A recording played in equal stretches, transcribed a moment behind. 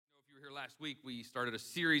last week, we started a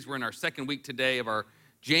series. We're in our second week today of our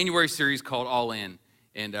January series called All In.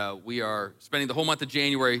 And we are spending the whole month of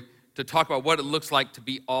January to talk about what it looks like to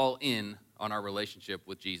be all in on our relationship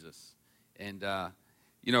with Jesus. And,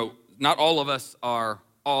 not all of us are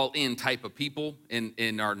all in type of people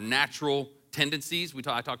in our natural tendencies.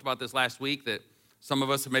 I talked about this last week, that some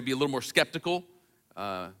of us are maybe a little more skeptical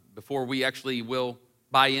before we actually will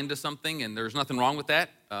buy into something, and there's nothing wrong with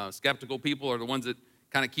that. Skeptical people are the ones that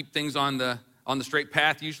kind of keep things on the straight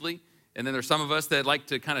path usually. And then there's some of us that like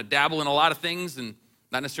to kind of dabble in a lot of things and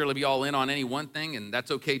not necessarily be all in on any one thing, and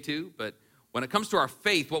that's okay too. But when it comes to our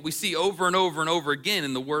faith, what we see over and over and over again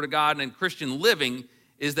in the Word of God and in Christian living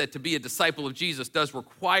is that to be a disciple of Jesus does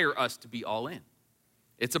require us to be all in.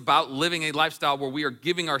 It's about living a lifestyle where we are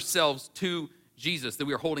giving ourselves to Jesus, that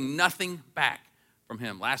we are holding nothing back from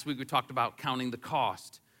him. Last week we talked about counting the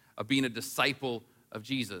cost of being a disciple of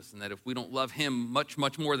Jesus, and that if we don't love him much,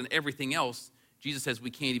 much more than everything else, Jesus says we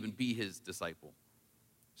can't even be his disciple.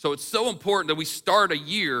 So it's so important that we start a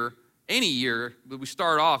year, any year, that we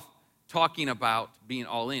start off talking about being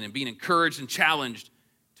all in and being encouraged and challenged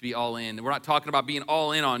to be all in. And we're not talking about being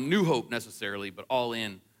all in on New Hope necessarily, but all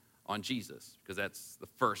in on Jesus, because that's the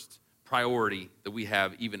first priority that we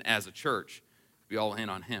have even as a church, to be all in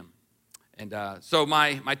on him. And so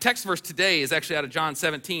my text verse today is actually out of John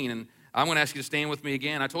 17, and I'm going to ask you to stand with me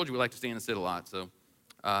again. I told you we like to stand and sit a lot, so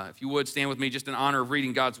if you would stand with me just in honor of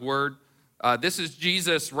reading God's word. This is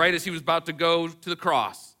Jesus right as he was about to go to the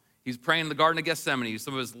cross. He's praying in the Garden of Gethsemane.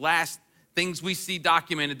 Some of his last things we see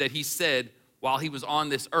documented that he said while he was on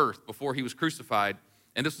this earth before he was crucified.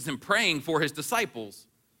 And this was him praying for his disciples.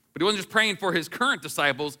 But he wasn't just praying for his current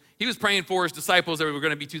disciples. He was praying for his disciples that were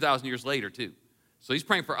going to be 2,000 years later too. So he's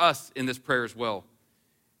praying for us in this prayer as well.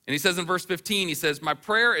 And he says in verse 15, he says, "My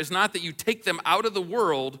prayer is not that you take them out of the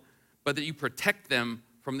world, but that you protect them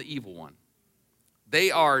from the evil one.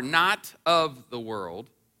 They are not of the world,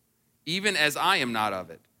 even as I am not of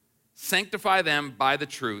it. Sanctify them by the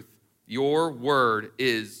truth. Your word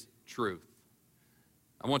is truth."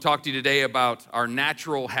 I want to talk to you today about our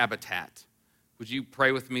natural habitat. Would you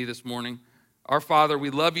pray with me this morning? Our Father, we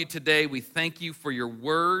love you today. We thank you for your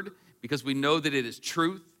word because we know that it is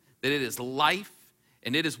truth, that it is life,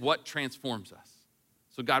 and it is what transforms us.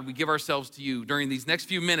 So God, we give ourselves to you during these next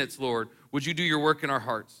few minutes, Lord. Would you do your work in our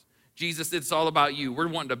hearts? Jesus, it's all about you. We're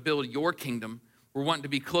wanting to build your kingdom. We're wanting to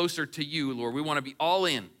be closer to you, Lord. We want to be all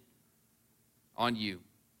in on you.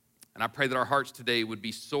 And I pray that our hearts today would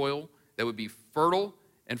be soil that would be fertile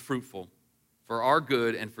and fruitful for our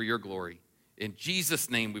good and for your glory. In Jesus'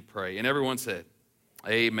 name we pray. And everyone said,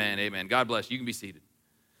 amen, amen. God bless you. You can be seated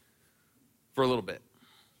for a little bit.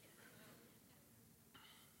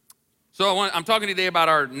 So I'm talking today about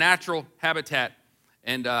our natural habitat,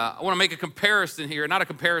 and I want to make a comparison here, not a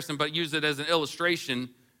comparison, but use it as an illustration,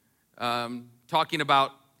 talking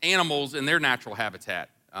about animals and their natural habitat.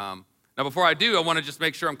 Now, before I do, I want to just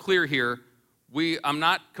make sure I'm clear here. I'm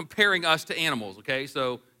not comparing us to animals, okay?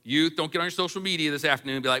 So youth, don't get on your social media this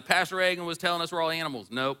afternoon and be like, Pastor Reagan was telling us we're all animals.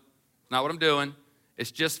 Nope, not what I'm doing.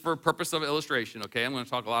 It's just for purpose of illustration, okay? I'm going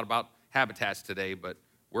to talk a lot about habitats today, but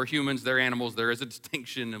we're humans, they're animals. There is a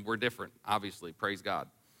distinction, and we're different, obviously. Praise God.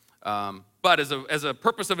 But as a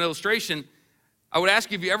purpose of an illustration, I would ask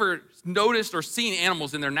you if you ever noticed or seen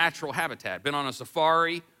animals in their natural habitat, been on a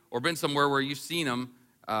safari or been somewhere where you've seen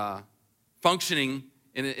them functioning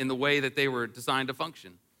in the way that they were designed to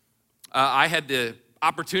function. I had the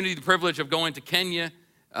opportunity, the privilege of going to Kenya.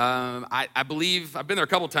 I believe, I've been there a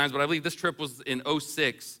couple times, but I believe this trip was in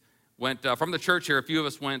 2006. Went from the church here, a few of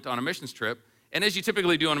us went on a missions trip. And as you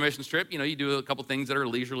typically do on a missions trip, you do a couple things that are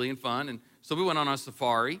leisurely and fun. And so we went on a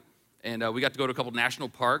safari, and we got to go to a couple national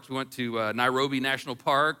parks. We went to Nairobi National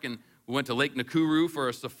Park, and we went to Lake Nakuru for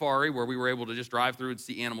a safari where we were able to just drive through and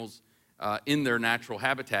see animals in their natural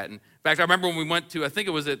habitat. And in fact, I remember when we went to, I think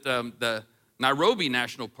it was at the Nairobi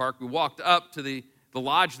National Park, we walked up to the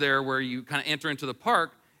lodge there where you kind of enter into the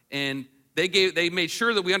park, and they made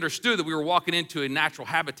sure that we understood that we were walking into a natural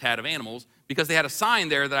habitat of animals because they had a sign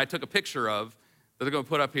there that I took a picture of that they're going to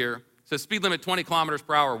put up here. It says speed limit 20 kilometers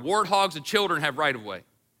per hour. Warthogs and children have right of way.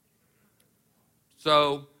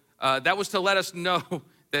 So that was to let us know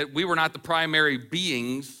that we were not the primary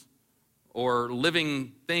beings or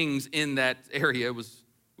living things in that area.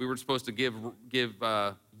 We were supposed to give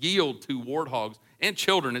yield to warthogs and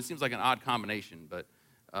children. It seems like an odd combination, but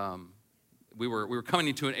we were coming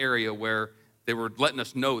into an area where they were letting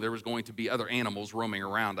us know there was going to be other animals roaming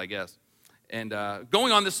around, I guess. And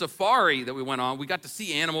going on this safari that we went on, we got to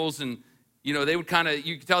see animals, and they would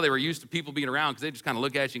you could tell they were used to people being around because they just kind of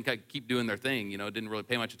look at you and keep doing their thing, didn't really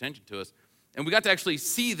pay much attention to us. And we got to actually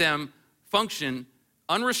see them function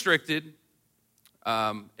unrestricted,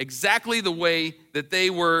 exactly the way that they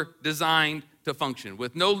were designed to function,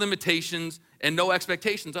 with no limitations and no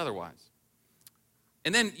expectations otherwise.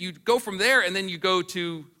 And then you go from there, and then you go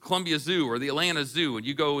to Columbia Zoo or the Atlanta Zoo, and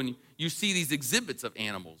you go and you see these exhibits of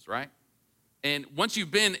animals, right? And once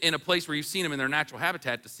you've been in a place where you've seen them in their natural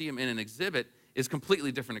habitat, to see them in an exhibit is a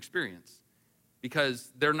completely different experience,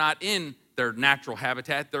 because they're not in their natural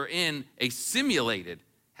habitat, they're in a simulated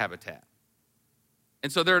habitat.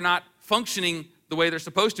 And so they're not functioning the way they're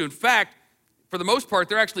supposed to. In fact, for the most part,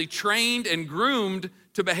 they're actually trained and groomed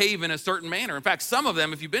to behave in a certain manner. In fact, some of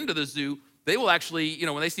them, if you've been to the zoo, they will actually,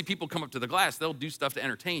 when they see people come up to the glass, they'll do stuff to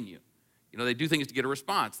entertain you. They do things to get a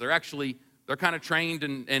response. They're kind of trained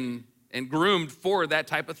and groomed for that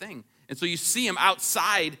type of thing. And so you see them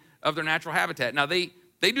outside of their natural habitat. Now, they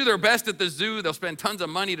do their best at the zoo. They'll spend tons of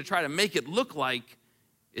money to try to make it look like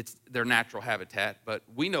it's their natural habitat, but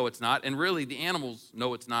we know it's not, and really the animals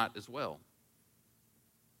know it's not as well,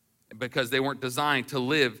 because they weren't designed to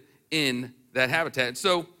live in that habitat. And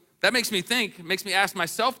so that makes me ask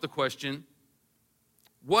myself the question,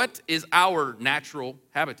 what is our natural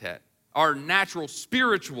habitat? Our natural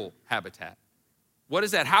spiritual habitat? What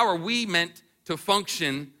is that? How are we meant to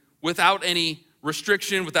function without any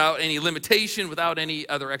restriction, without any limitation, without any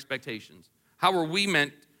other expectations? How are we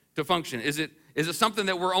meant to function? Is it something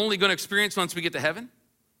that we're only going to experience once we get to heaven,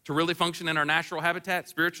 to really function in our natural habitat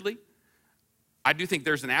spiritually? I do think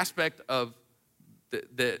there's an aspect of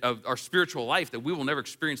our spiritual life that we will never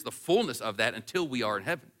experience the fullness of that until we are in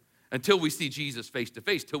heaven, until we see Jesus face to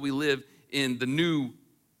face, till we live in the new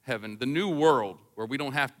heaven, the new world, where we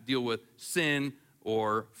don't have to deal with sin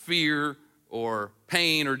or fear or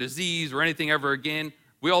pain or disease or anything ever again.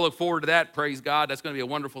 We all look forward to that. Praise God. That's going to be a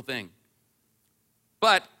wonderful thing.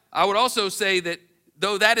 But I would also say that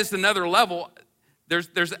though that is another level,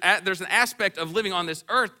 there's an aspect of living on this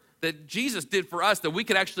earth that Jesus did for us, that we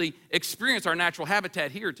could actually experience our natural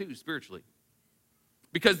habitat here too, spiritually.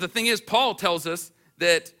 Because the thing is, Paul tells us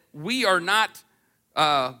that we are not,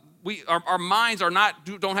 our minds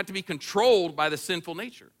don't have to be controlled by the sinful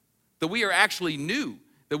nature. That we are actually new,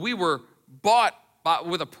 that we were bought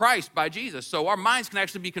with a price by Jesus. So our minds can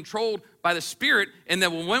actually be controlled by the Spirit, and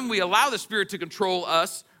that when we allow the Spirit to control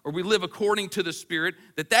us, or we live according to the Spirit,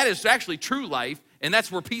 that is actually true life, and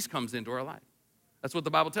that's where peace comes into our life. That's what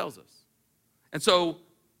the Bible tells us. And so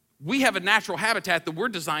we have a natural habitat that we're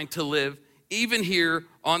designed to live even here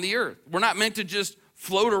on the earth. We're not meant to just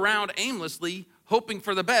float around aimlessly, hoping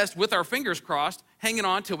for the best with our fingers crossed, hanging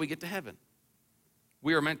on till we get to heaven.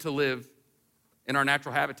 We are meant to live in our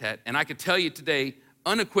natural habitat. And I can tell you today,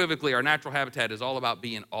 unequivocally, our natural habitat is all about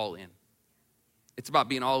being all in. It's about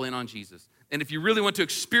being all in on Jesus. And if you really want to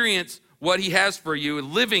experience what he has for you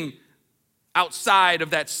and living outside of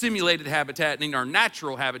that simulated habitat and in our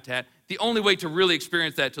natural habitat, the only way to really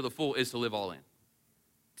experience that to the full is to live all in.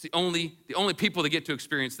 It's the only people that get to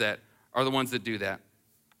experience that are the ones that do that.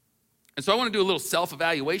 And so I want to do a little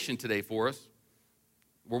self-evaluation today for us,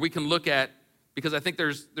 where we can look at, because I think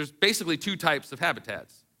there's basically two types of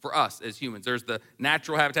habitats for us as humans. There's the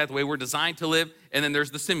natural habitat, the way we're designed to live, and then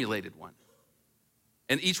there's the simulated one.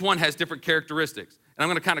 And each one has different characteristics. And I'm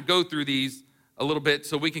going to kind of go through these a little bit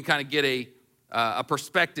so we can kind of get a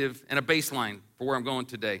perspective and a baseline for where I'm going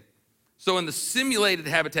today. So in the simulated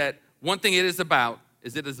habitat, one thing it is about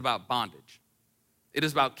bondage. It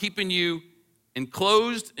is about keeping you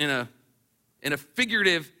enclosed in a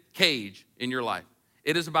figurative cage in your life.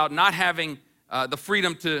 It is about not having the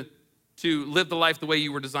freedom to live the life the way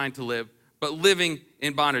you were designed to live, but living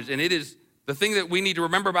in bondage. And it is the thing that we need to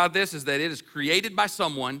remember about this is that it is created by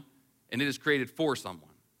someone and it is created for someone.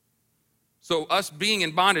 So us being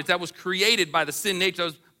in bondage, that was created by the sin nature, that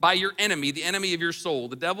was by your enemy, the enemy of your soul.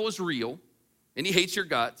 The devil is real and he hates your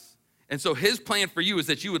guts. And so his plan for you is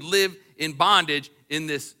that you would live in bondage in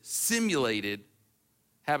this simulated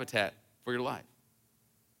habitat for your life.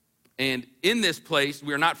 And in this place,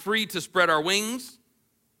 we are not free to spread our wings.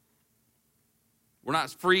 We're not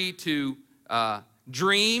free to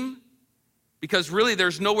dream, because really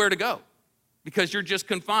there's nowhere to go, because you're just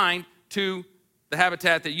confined to the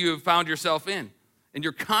habitat that you have found yourself in. And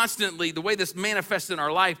you're constantly, the way this manifests in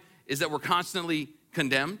our life is that we're constantly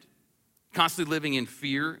condemned, constantly living in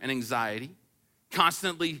fear and anxiety,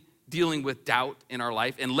 constantly dealing with doubt in our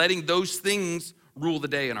life, and letting those things rule the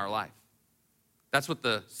day in our life. That's what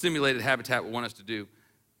the simulated habitat would want us to do.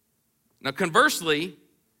 Now, conversely,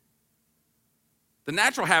 the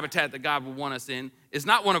natural habitat that God would want us in is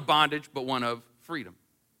not one of bondage, but one of freedom.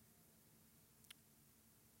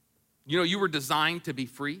 You know, you were designed to be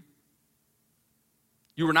free.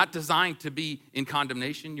 You were not designed to be in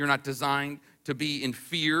condemnation. You're not designed to be in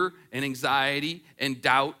fear and anxiety and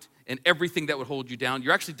doubt and everything that would hold you down.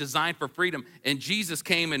 You're actually designed for freedom, and Jesus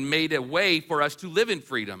came and made a way for us to live in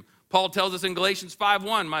freedom. Paul tells us in Galatians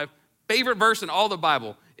 5:1, my favorite verse in all the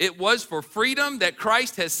Bible, it was for freedom that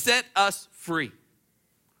Christ has set us free.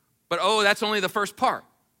 But that's only the first part,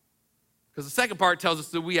 because the second part tells us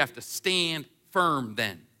that we have to stand firm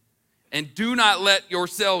then. And do not let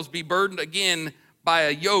yourselves be burdened again by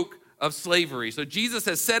a yoke of slavery. So Jesus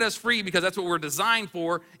has set us free because that's what we're designed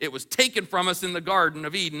for. It was taken from us in the Garden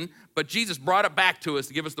of Eden, but Jesus brought it back to us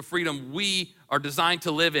to give us the freedom we are designed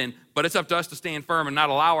to live in. But it's up to us to stand firm and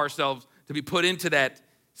not allow ourselves to be put into that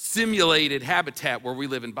simulated habitat where we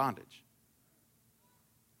live in bondage.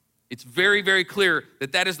 It's very, very clear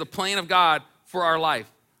that that is the plan of God for our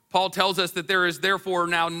life. Paul tells us that there is therefore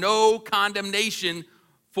now no condemnation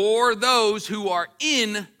for those who are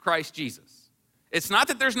in Christ Jesus. It's not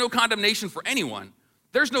that there's no condemnation for anyone.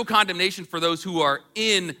 There's no condemnation for those who are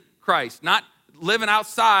in Christ, not living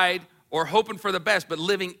outside or hoping for the best, but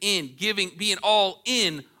living in, being all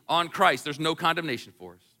in on Christ. There's no condemnation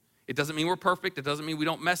for us. It doesn't mean we're perfect. It doesn't mean we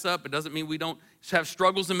don't mess up. It doesn't mean we don't have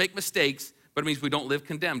struggles and make mistakes, but it means we don't live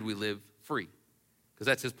condemned. We live free, because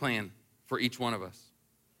that's his plan for each one of us.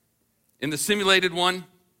 In the simulated one,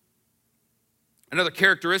 another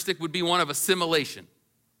characteristic would be one of assimilation.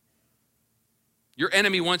 Your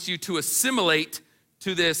enemy wants you to assimilate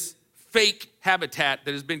to this fake habitat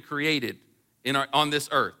that has been created on this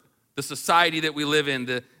earth, the society that we live in,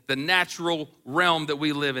 the natural realm that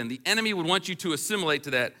we live in. The enemy would want you to assimilate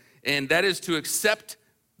to that, and that is to accept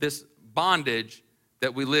this bondage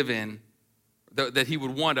that we live in, that he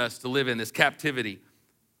would want us to live in, this captivity.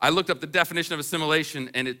 I looked up the definition of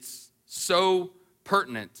assimilation, and it's so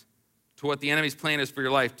pertinent to what the enemy's plan is for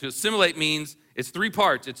your life. To assimilate means it's three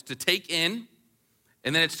parts. It's to take in,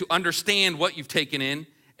 and then it's to understand what you've taken in,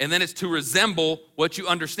 and then it's to resemble what you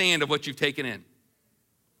understand of what you've taken in.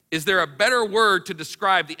 Is there a better word to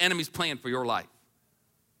describe the enemy's plan for your life?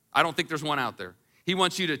 I don't think there's one out there. He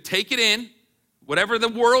wants you to take it in, whatever the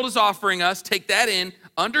world is offering us, take that in,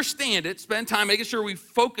 understand it, spend time making sure we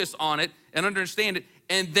focus on it and understand it,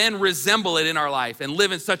 and then resemble it in our life and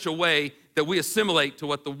live in such a way that we assimilate to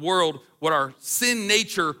what the world, what our sin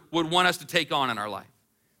nature would want us to take on in our life.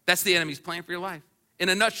 That's the enemy's plan for your life. In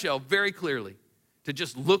a nutshell, very clearly, to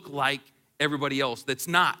just look like everybody else that's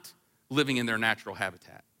not living in their natural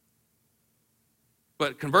habitat.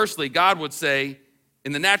 But conversely, God would say,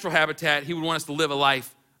 in the natural habitat, he would want us to live a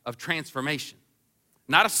life of transformation.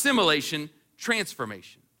 Not assimilation,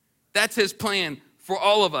 transformation. That's his plan for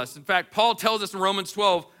all of us. In fact, Paul tells us in Romans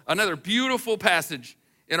 12, another beautiful passage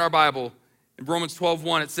in our Bible. In Romans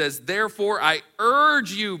 12:1, it says, "Therefore I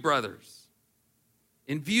urge you, brothers,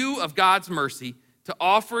 in view of God's mercy, to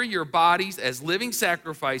offer your bodies as living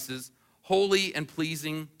sacrifices, holy and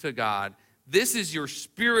pleasing to God. This is your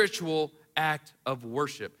spiritual act of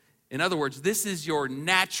worship." In other words, this is your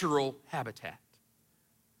natural habitat.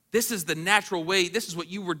 This is the natural way. This is what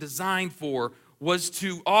you were designed for, was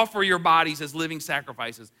to offer your bodies as living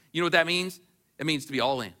sacrifices. You know what that means? It means to be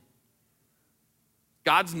all in.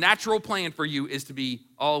 God's natural plan for you is to be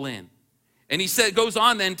all in. And he goes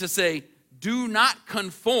on then to say, do not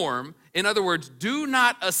conform. In other words, do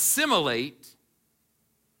not assimilate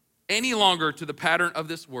any longer to the pattern of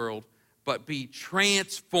this world, but be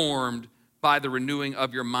transformed by the renewing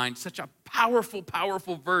of your mind. Such a powerful,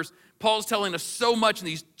 powerful verse. Paul's telling us so much in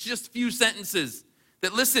these just few sentences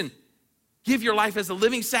that, listen, give your life as a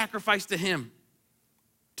living sacrifice to him.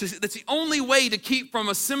 That's the only way to keep from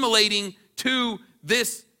assimilating to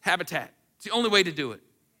this habitat. It's the only way to do it.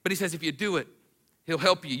 But he says if you do it, he'll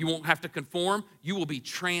help you. You won't have to conform. You will be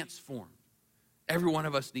transformed. Every one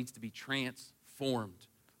of us needs to be transformed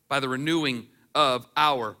by the renewing of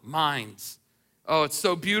our minds. Oh, it's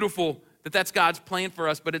so beautiful that that's God's plan for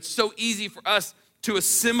us, but it's so easy for us to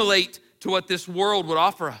assimilate to what this world would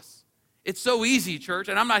offer us. It's so easy, church,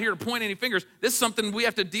 and I'm not here to point any fingers. This is something we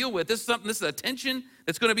have to deal with. This is a tension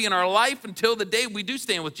that's going to be in our life until the day we do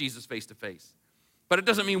stand with Jesus face to face. But it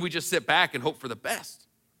doesn't mean we just sit back and hope for the best.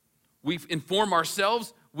 We inform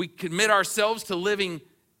ourselves, we commit ourselves to living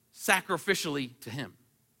sacrificially to him,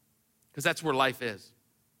 because that's where life is.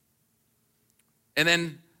 And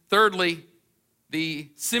then thirdly, the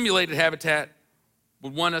simulated habitat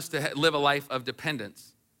would want us to live a life of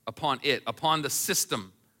dependence upon it, upon the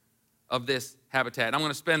system of this habitat. I'm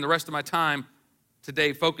going to spend the rest of my time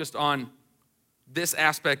today focused on this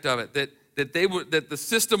aspect of it, that the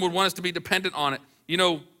system would want us to be dependent on it. You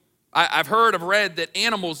know, I've read that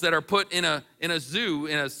animals that are put in a zoo,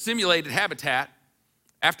 in a simulated habitat,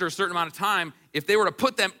 after a certain amount of time, if they were to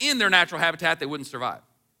put them in their natural habitat, they wouldn't survive.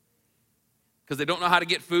 Because they don't know how to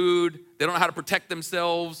get food, they don't know how to protect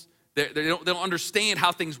themselves, they don't understand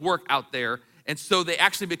how things work out there, and so they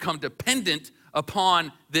actually become dependent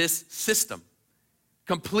upon this system.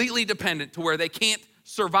 Completely dependent to where they can't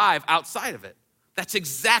survive outside of it. That's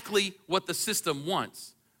exactly what the system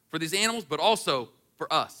wants for these animals, but also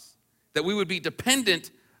for us, that we would be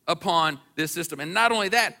dependent upon this system. And not only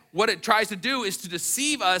that, what it tries to do is to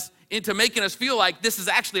deceive us into making us feel like this is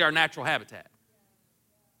actually our natural habitat.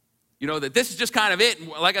 You know, that this is just kind of it. And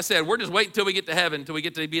like I said, we're just waiting until we get to heaven, until we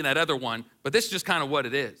get to be in that other one. But this is just kind of what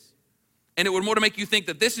it is. And it would want to make you think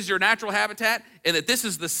that this is your natural habitat and that this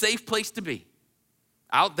is the safe place to be.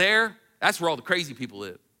 Out there, that's where all the crazy people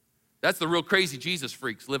live. That's the real crazy Jesus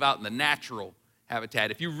freaks live out in the natural habitat.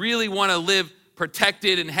 If you really want to live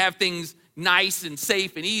protected and have things nice and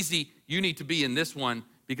safe and easy, you need to be in this one,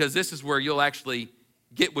 because this is where you'll actually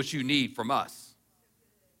get what you need from us.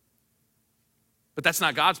 But that's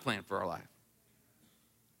not God's plan for our life.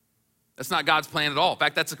 That's not God's plan at all. In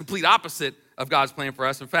fact, that's the complete opposite of God's plan for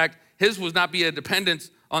us. In fact, his was not be a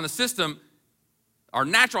dependence on the system. Our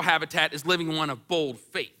natural habitat is living one of bold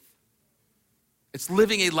faith. It's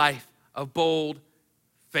living a life of bold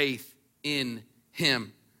faith in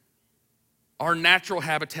him. Our natural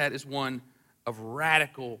habitat is one of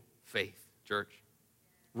radical faith, church.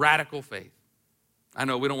 Radical faith. I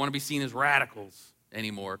know we don't want to be seen as radicals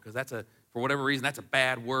anymore, because for whatever reason, that's a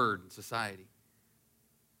bad word in society.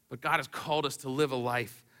 But God has called us to live a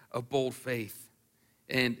life of bold faith.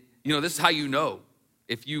 And, you know, this is how you know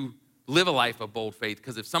if you live a life of bold faith,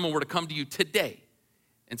 because if someone were to come to you today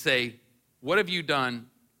and say, what have you done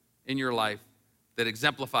in your life that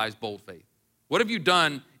exemplifies bold faith? What have you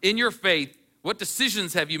done in your faith? What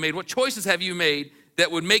decisions have you made? What choices have you made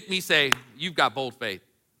that would make me say, you've got bold faith?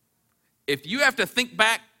 If you have to think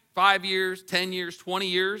back 5 years, 10 years, 20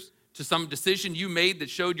 years to some decision you made that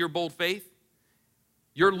showed your bold faith,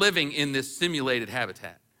 you're living in this simulated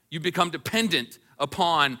habitat. You become dependent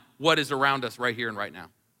upon what is around us right here and right now.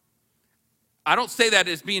 I don't say that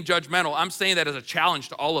as being judgmental. I'm saying that as a challenge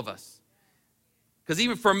to all of us. Because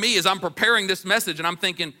even for me, as I'm preparing this message and I'm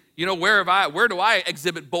thinking, you know, where do I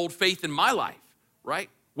exhibit bold faith in my life, right?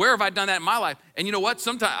 Where have I done that in my life? And you know what?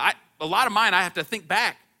 Sometimes, a lot of mine, I have to think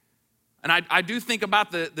back. And I do think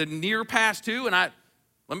about the near past too. And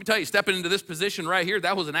let me tell you, stepping into this position right here,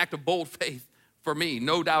 that was an act of bold faith for me,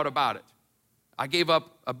 no doubt about it. I gave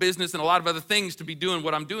up a business and a lot of other things to be doing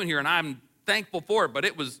what I'm doing here, and I'm thankful for it, but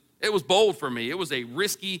it was bold for me. It was a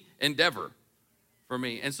risky endeavor for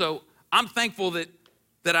me. And so I'm thankful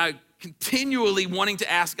that I continually wanting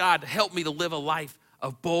to ask God to help me to live a life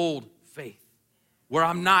of bold faith, where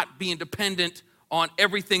I'm not being dependent on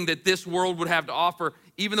everything that this world would have to offer.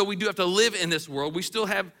 Even though we do have to live in this world, we still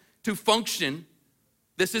have to function.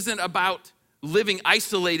 This isn't about living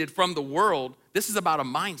isolated from the world. This is about a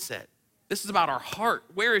mindset. This is about our heart.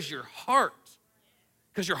 Where is your heart?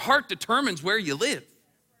 Because your heart determines where you live.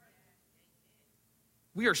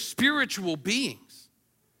 We are spiritual beings.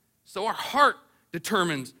 So our heart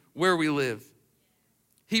determines where we live.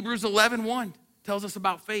 Hebrews 11:1 tells us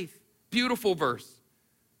about faith. Beautiful verse.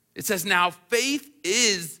 It says, now faith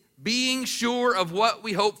is being sure of what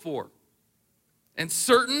we hope for and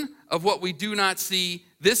certain of what we do not see.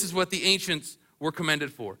 This is what the ancients were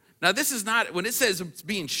commended for. Now, this is not, when it says it's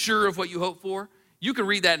being sure of what you hope for, you can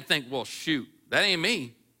read that and think, well, shoot, that ain't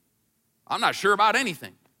me. I'm not sure about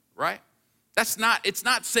anything, right? It's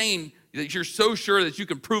not saying that you're so sure that you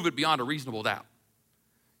can prove it beyond a reasonable doubt.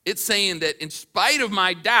 It's saying that in spite of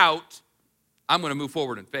my doubt, I'm going to move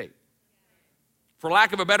forward in faith. For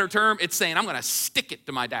lack of a better term, it's saying I'm going to stick it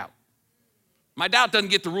to my doubt. My doubt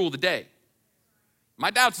doesn't get to rule the day.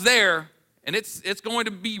 My doubt's there, and it's going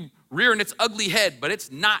to be rearing its ugly head, but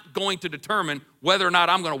it's not going to determine whether or not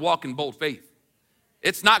I'm going to walk in bold faith.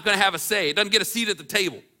 It's not going to have a say. It doesn't get a seat at the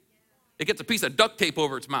table. It gets a piece of duct tape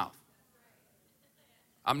over its mouth.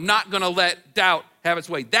 I'm not going to let doubt have its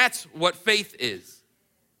way. That's what faith is.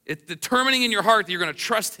 It's determining in your heart that you're going to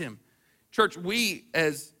trust him. Church,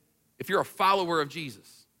 if you're a follower of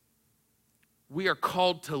Jesus, we are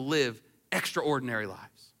called to live extraordinary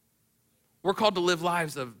lives. We're called to live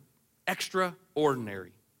lives of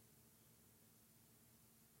extraordinary.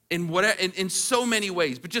 In so many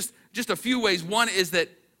ways, but just a few ways. One is that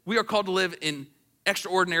we are called to live in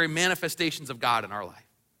extraordinary manifestations of God in our life,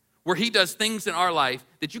 where he does things in our life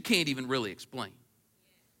that you can't even really explain.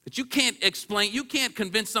 That you can't explain, you can't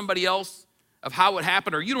convince somebody else of how it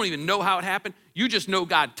happened, or you don't even know how it happened. You just know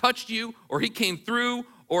God touched you, or he came through,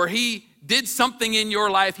 or he did something in your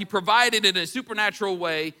life, he provided in a supernatural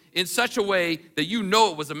way, in such a way that you know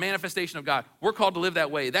it was a manifestation of God. We're called to live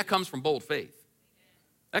that way. That comes from bold faith.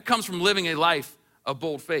 That comes from living a life of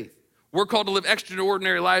bold faith. We're called to live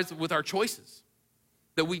extraordinary lives with our choices,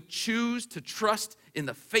 that we choose to trust in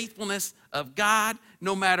the faithfulness of God,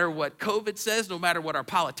 no matter what COVID says, no matter what our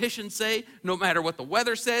politicians say, no matter what the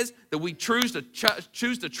weather says, that we choose to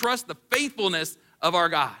trust the faithfulness of our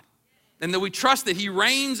God. And that we trust that he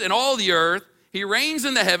reigns in all the earth, he reigns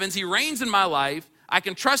in the heavens, he reigns in my life. I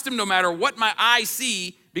can trust him no matter what my eyes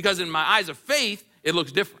see, because in my eyes of faith, it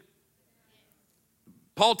looks different.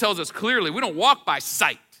 Paul tells us clearly, we don't walk by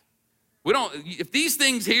sight. If these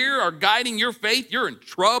things here are guiding your faith, you're in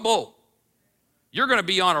trouble. You're going to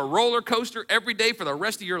be on a roller coaster every day for the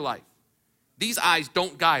rest of your life. These eyes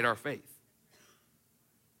don't guide our faith.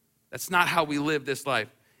 That's not how we live this life.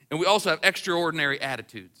 And we also have extraordinary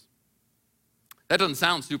attitudes. That doesn't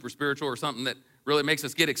sound super spiritual or something that really makes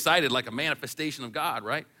us get excited like a manifestation of God,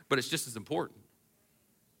 right? But it's just as important.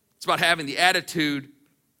 It's about having the attitude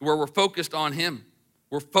where we're focused on him.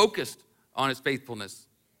 We're focused on his faithfulness.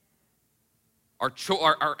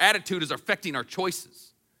 Our attitude is affecting our choices.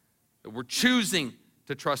 That we're choosing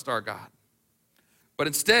to trust our God. But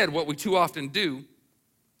instead, what we too often do,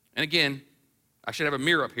 and again, I should have a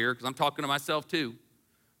mirror up here because I'm talking to myself too.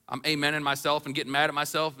 I'm amening myself and getting mad at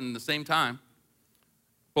myself in the same time.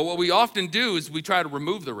 But what we often do is we try to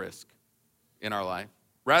remove the risk in our life.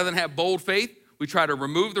 Rather than have bold faith, we try to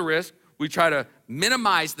remove the risk. We try to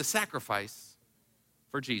minimize the sacrifice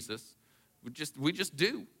for Jesus. We just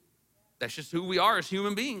do. That's just who we are as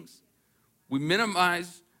human beings. We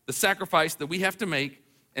minimize the sacrifice that we have to make,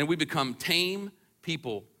 and we become tame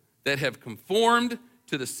people that have conformed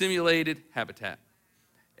to the simulated habitat.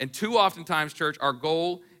 And too oftentimes, church, our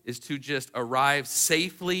goal is to just arrive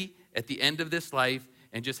safely at the end of this life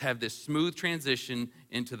and just have this smooth transition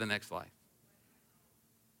into the next life.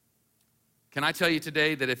 Can I tell you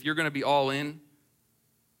today that if you're going to be all in,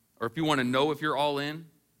 or if you want to know if you're all in,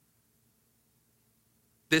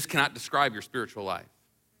 this cannot describe your spiritual life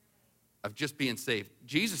of just being safe.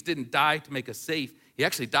 Jesus didn't die to make us safe. He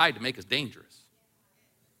actually died to make us dangerous.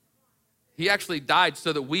 He actually died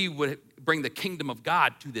so that we would bring the kingdom of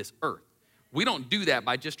God to this earth. We don't do that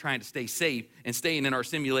by just trying to stay safe and staying in our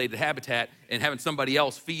simulated habitat and having somebody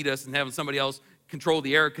else feed us and having somebody else control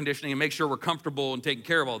the air conditioning and make sure we're comfortable and taken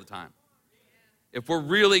care of all the time. If we're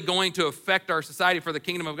really going to affect our society for the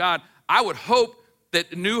kingdom of God, I would hope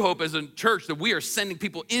that New Hope as a church, that we are sending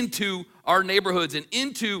people into our neighborhoods and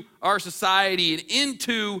into our society and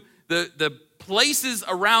into the places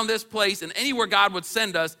around this place and anywhere God would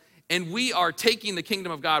send us, and we are taking the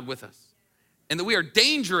kingdom of God with us. And that we are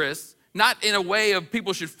dangerous, not in a way of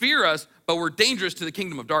people should fear us, but we're dangerous to the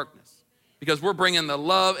kingdom of darkness because we're bringing the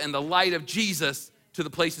love and the light of Jesus to the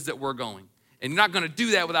places that we're going. And you're not going to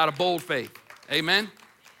do that without a bold faith. Amen?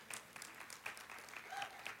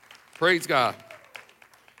 Praise God.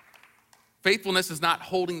 Faithfulness is not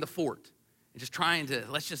holding the fort and just trying to,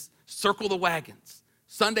 let's just circle the wagons.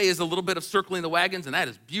 Sunday is a little bit of circling the wagons, and that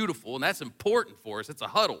is beautiful, and that's important for us. It's a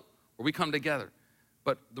huddle where we come together.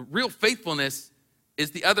 But the real faithfulness is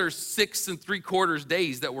the other 6 3/4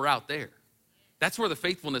 days that we're out there. That's where the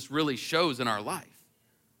faithfulness really shows in our life.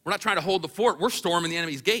 We're not trying to hold the fort. We're storming the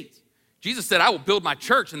enemy's gates. Jesus said, I will build my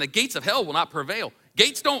church, and the gates of hell will not prevail.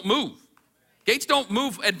 Gates don't move. Gates don't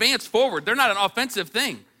move, advance forward. They're not an offensive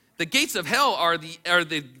thing. The gates of hell are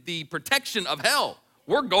the protection of hell.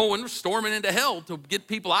 We're storming into hell to get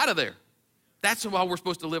people out of there. That's how we're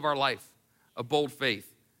supposed to live our life, a bold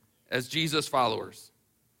faith as Jesus followers.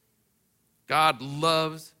 God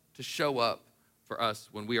loves to show up for us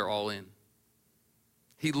when we are all in.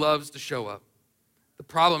 He loves to show up. The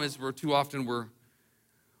problem is too often we're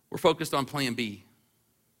focused on plan B.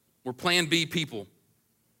 We're plan B people.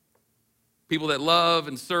 People that love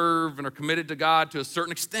and serve and are committed to God to a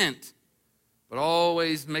certain extent, but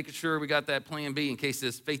always making sure we got that plan B in case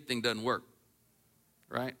this faith thing doesn't work,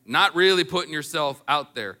 right? Not really putting yourself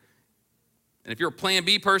out there. And if you're a plan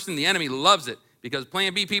B person, the enemy loves it because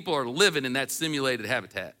plan B people are living in that simulated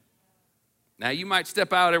habitat. Now, you might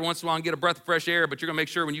step out every once in a while and get a breath of fresh air, but you're going to make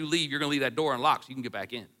sure when you leave, you're going to leave that door unlocked so you can get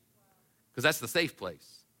back in because that's the safe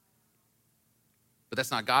place. But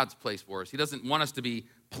that's not God's place for us. He doesn't want us to be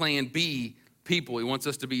plan B people. He wants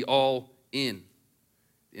us to be all in.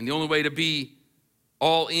 And the only way to be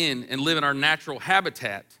all in and live in our natural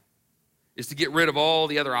habitat is to get rid of all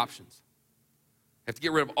the other options. We have to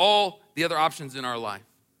get rid of all the other options in our life.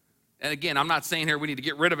 And again, I'm not saying here we need to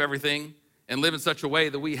get rid of everything and live in such a way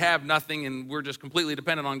that we have nothing and we're just completely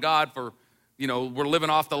dependent on God for we're living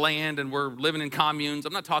off the land and we're living in communes.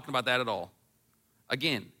 I'm not talking about that at all.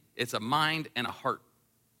 Again, it's a mind and a heart.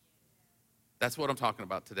 That's what I'm talking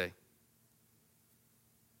about today.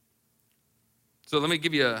 So let me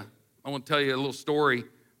I want to tell you a little story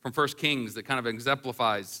from 1 Kings that kind of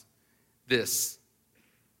exemplifies this.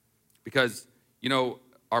 Because,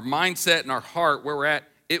 our mindset and our heart, where we're at,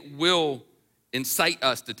 it will incite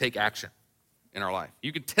us to take action in our life.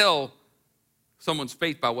 You can tell someone's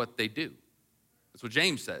faith by what they do. That's what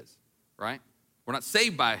James says, right? We're not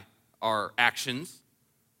saved by our actions,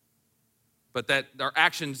 but that our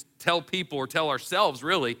actions tell people or tell ourselves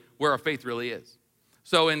really where our faith really is.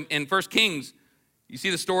 So in 1 Kings, you see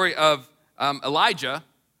the story of Elijah,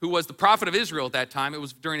 who was the prophet of Israel at that time. It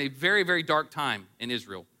was during a very, very dark time in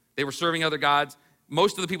Israel. They were serving other gods.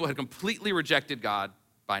 Most of the people had completely rejected God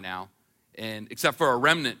by now, and except for a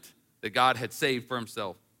remnant that God had saved for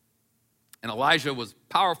himself. And Elijah was a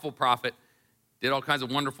powerful prophet, did all kinds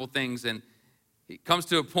of wonderful things, and he comes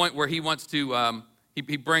to a point where he wants to,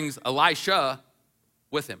 he brings Elisha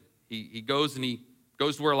with him. He goes to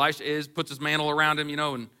where Elisha is, puts his mantle around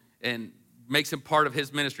him, and makes him part of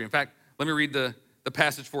his ministry. In fact, let me read the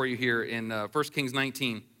passage for you here in 1 Kings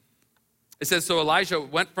 19. It says, so Elijah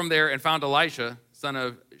went from there and found Elisha, son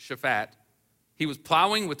of Shaphat. He was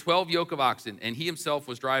plowing with 12 yoke of oxen, and he himself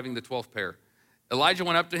was driving the 12th pair. Elijah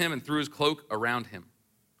went up to him and threw his cloak around him.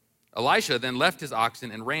 Elisha then left his oxen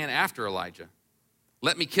and ran after Elijah.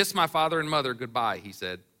 Let me kiss my father and mother goodbye, he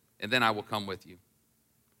said, and then I will come with you.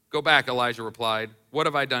 Go back, Elijah replied. What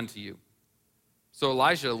have I done to you? So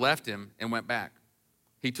Elijah left him and went back.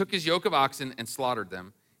 He took his yoke of oxen and slaughtered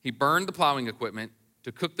them. He burned the plowing equipment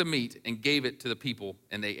to cook the meat and gave it to the people,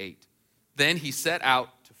 and they ate. Then he set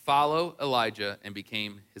out to follow Elijah and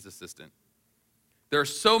became his assistant. There are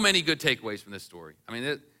so many good takeaways from this story. I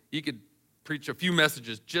mean, you could preach a few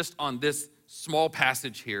messages just on this small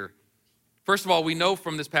passage here. First of all, we know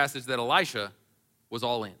from this passage that Elisha was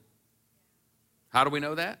all in. How do we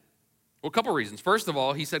know that? Well, a couple reasons. First of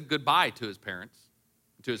all, he said goodbye to his parents,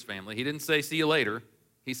 to his family. He didn't say see you later.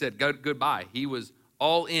 He said goodbye. He was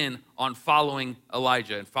all in on following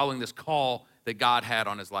Elijah and following this call that God had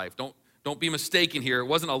on his life. Don't be mistaken here. It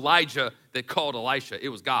wasn't Elijah that called Elisha. It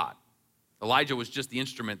was God. Elijah was just the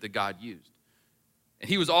instrument that God used. And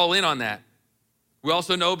he was all in on that. We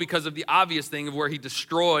also know because of the obvious thing of where he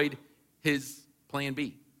destroyed his plan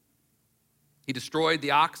B. He destroyed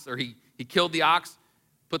the ox, or he killed the ox,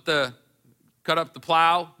 cut up the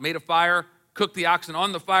plow, made a fire, cooked the oxen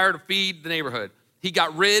on the fire to feed the neighborhood. He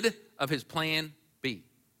got rid of his plan B.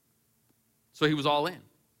 So he was all in.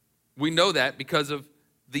 We know that because of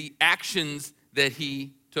the actions that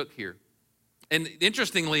he took here. And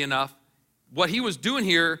interestingly enough, what he was doing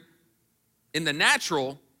here in the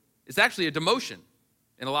natural is actually a demotion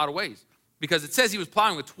in a lot of ways. Because it says he was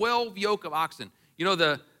plowing with 12 yoke of oxen.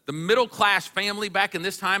 The middle-class family back in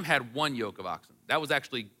this time had 1 yoke of oxen. That was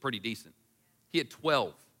actually pretty decent. He had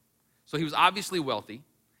 12. So he was obviously wealthy,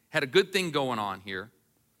 had a good thing going on here,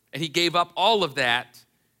 and he gave up all of that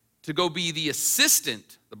to go be the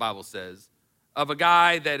assistant, the Bible says, of a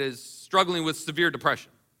guy that is struggling with severe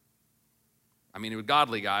depression. I mean, he was a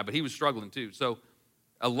godly guy, but he was struggling too. So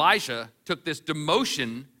Elisha took this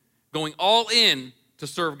demotion, going all in to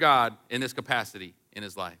serve God in this capacity in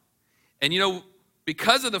his life. And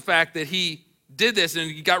because of the fact that he did this and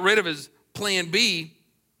he got rid of his plan B,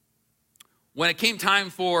 when it came time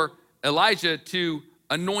for Elijah to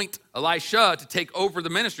anoint Elisha to take over the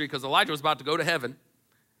ministry, because Elijah was about to go to heaven,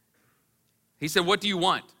 he said, what do you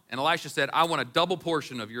want? And Elisha said, I want a double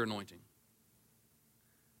portion of your anointing.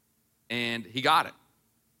 And he got it.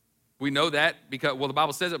 We know that because, the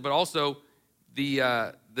Bible says it, but also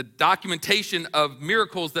the documentation of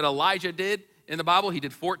miracles that Elijah did in the Bible, he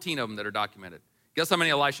did 14 of them that are documented. Guess how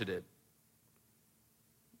many Elisha did?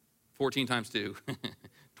 14 times 2.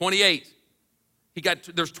 28.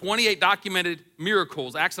 There's 28 documented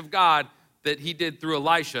miracles, acts of God that he did through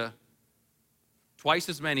Elisha, twice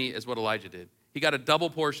as many as what Elijah did. He got a double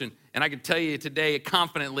portion, and I can tell you today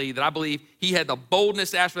confidently that I believe he had the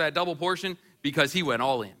boldness to ask for that double portion because he went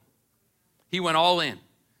all in. He went all in.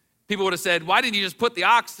 People would have said, why didn't you just put the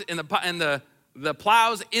ox and the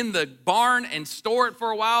plows in the barn and store it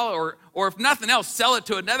for a while, or if nothing else, sell it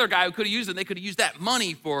to another guy who could have used it, and they could have used that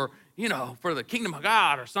money for the kingdom of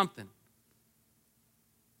God or something.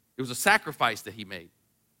 It was a sacrifice that he made.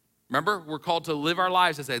 Remember, we're called to live our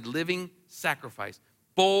lives as a living sacrifice.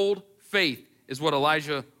 Bold faith is what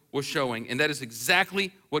Elijah was showing, and that is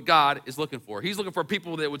exactly what God is looking for. He's looking for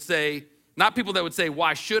people that would say, not people that would say,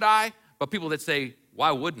 why should I? But people that say,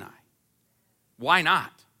 why wouldn't I? Why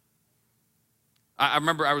not? I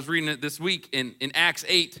remember I was reading it this week in Acts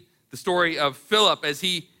 8, the story of Philip as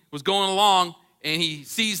he was going along and he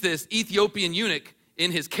sees this Ethiopian eunuch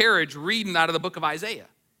in his carriage reading out of the book of Isaiah.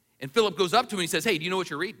 And Philip goes up to him and he says, hey, do you know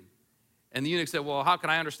what you're reading? And the eunuch said, well, how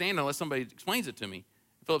can I understand unless somebody explains it to me?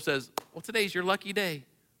 And Philip says, well, today's your lucky day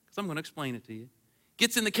because I'm going to explain it to you.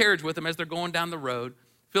 Gets in the carriage with him as they're going down the road.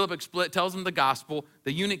 Philip tells him the gospel.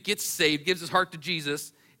 The eunuch gets saved, gives his heart to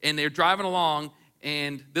Jesus, and they're driving along,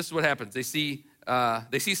 and this is what happens. They see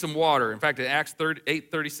some water. In fact, in Acts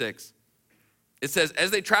 8:36, it says, as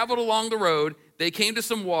they traveled along the road, they came to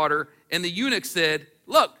some water, and the eunuch said,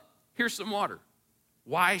 look, here's some water.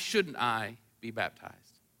 Why shouldn't I be baptized?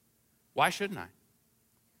 Why shouldn't I?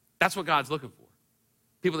 That's what God's looking for.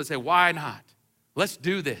 People that say, why not? Let's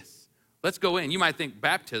do this. Let's go in. You might think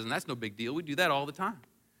baptism, that's no big deal. We do that all the time.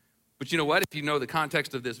 But you know what? If you know the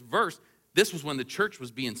context of this verse, this was when the church was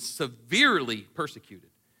being severely persecuted.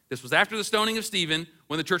 This was after the stoning of Stephen,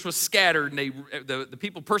 when the church was scattered, and the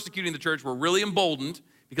people persecuting the church were really emboldened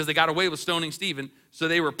because they got away with stoning Stephen, so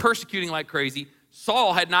they were persecuting like crazy.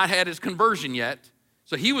 Saul had not had his conversion yet,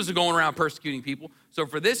 so he was going around persecuting people. So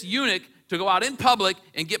for this eunuch to go out in public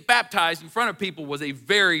and get baptized in front of people was a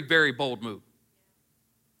very, very bold move.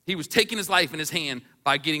 He was taking his life in his hand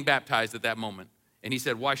by getting baptized at that moment. And he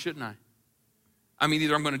said, why shouldn't I? I mean,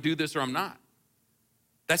 either I'm going to do this or I'm not.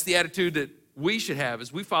 That's the attitude that we should have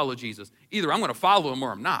as we follow Jesus. Either I'm going to follow him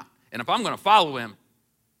or I'm not. And if I'm going to follow him,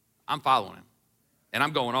 I'm following him. And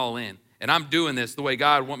I'm going all in. And I'm doing this the way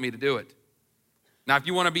God wants me to do it. Now, if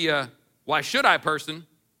you want to be a why should I person,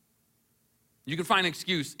 you can find an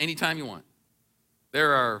excuse anytime you want.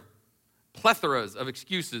 There are plethoras of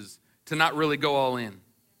excuses to not really go all in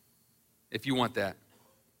if you want that.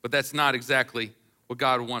 But that's not exactly what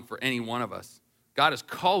God would want for any one of us. God is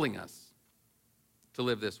calling us to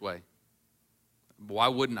live this way. Why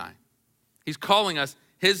wouldn't I? He's calling us.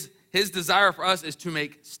 His desire for us is to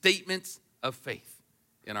make statements of faith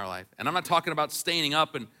in our life. And I'm not talking about standing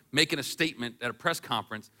up and making a statement at a press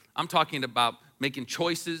conference. I'm talking about making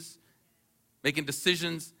choices, making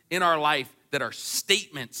decisions in our life that are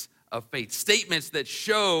statements of faith, statements that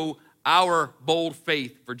show our bold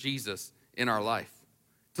faith for Jesus in our life.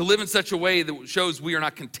 To live in such a way that shows we are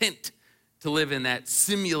not content to live in that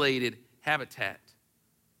simulated habitat.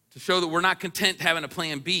 To show that we're not content having a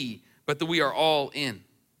plan B, but that we are all in.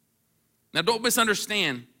 Now, don't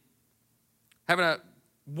misunderstand.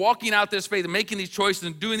 Walking out this faith and making these choices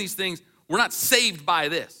and doing these things, we're not saved by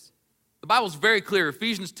this. The Bible's very clear.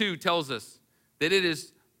 Ephesians 2 tells us that it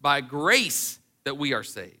is by grace that we are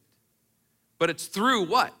saved. But it's through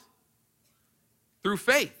what? Through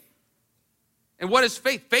faith. And what is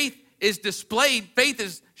faith? Faith is displayed, faith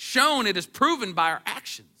is shown, it is proven by our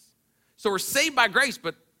actions. So we're saved by grace,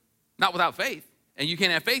 but not without faith. And you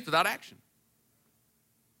can't have faith without action.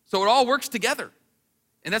 So it all works together.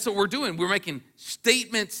 And that's what we're doing. We're making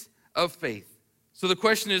statements of faith. So the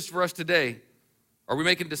question is for us today, are we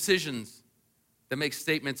making decisions that make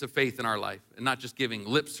statements of faith in our life and not just giving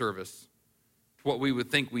lip service to what we would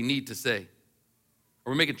think we need to say?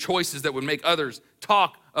 Are we making choices that would make others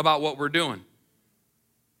talk about what we're doing?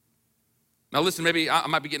 Now listen, maybe I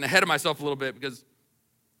might be getting ahead of myself a little bit because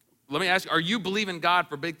let me ask you, are you believing God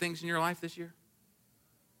for big things in your life this year?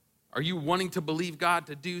 Are you wanting to believe God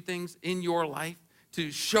to do things in your life,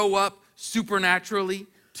 to show up supernaturally,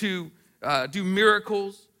 to do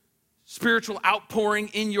miracles, spiritual outpouring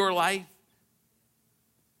in your life?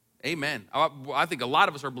 Amen. I think a lot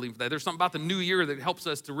of us are believing for that. There's something about the new year that helps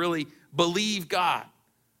us to really believe God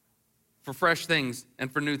for fresh things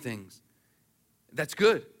and for new things. That's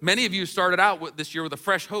good. Many of you started out this year with a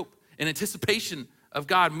fresh hope and anticipation of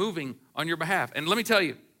God moving on your behalf. And let me tell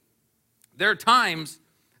you, there are times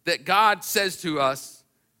that God says to us,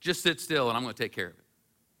 just sit still and I'm going to take care of it.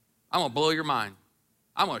 I'm going to blow your mind.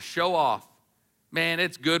 I'm going to show off. Man,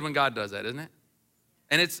 it's good when God does that, isn't it?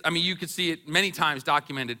 And you could see it many times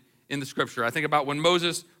documented in the scripture. I think about when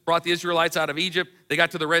Moses brought the Israelites out of Egypt, they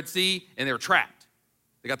got to the Red Sea and they were trapped.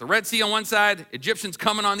 They got the Red Sea on one side, Egyptians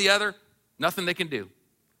coming on the other, nothing they can do.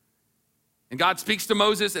 And God speaks to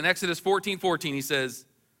Moses in Exodus 14:14. He says,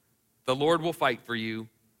 the Lord will fight for you.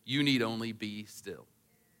 You need only be still.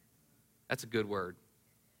 That's a good word.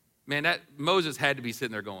 Man, that Moses had to be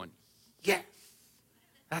sitting there going, yes,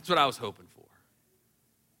 that's what I was hoping for.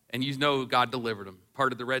 And you know God delivered them.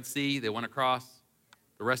 Parted the Red Sea, they went across.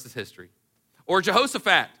 The rest is history. Or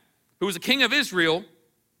Jehoshaphat, who was a king of Israel,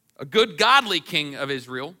 a good godly king of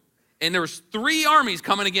Israel, and there was 3 armies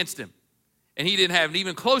coming against him. And he didn't have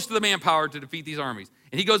even close to the manpower to defeat these armies.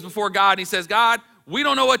 And he goes before God and he says, God, we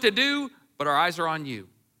don't know what to do, but our eyes are on you.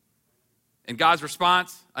 And God's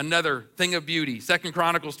response, another thing of beauty. 2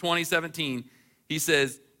 Chronicles 20:17, he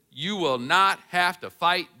says, you will not have to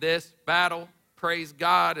fight this battle. Praise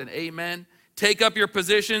God and amen. Take up your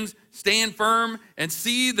positions, stand firm, and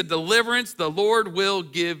see the deliverance the Lord will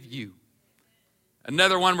give you.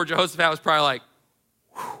 Another one where Jehoshaphat was probably like,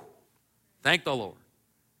 whew, thank the Lord.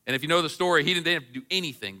 And if you know the story, they didn't have to do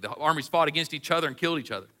anything. The armies fought against each other and killed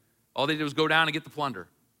each other. All they did was go down and get the plunder.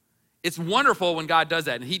 It's wonderful when God does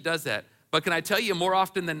that, and he does that. But can I tell you, more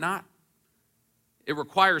often than not, it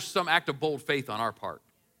requires some act of bold faith on our part.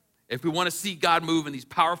 If we want to see God move in these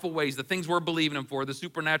powerful ways, the things we're believing him for, the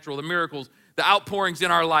supernatural, the miracles, the outpourings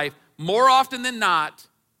in our life, more often than not,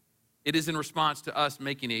 it is in response to us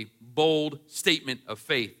making a bold statement of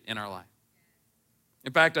faith in our life.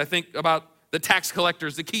 In fact, I think about the tax collector,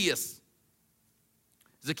 Zacchaeus.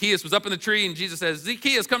 Zacchaeus was up in the tree, and Jesus says,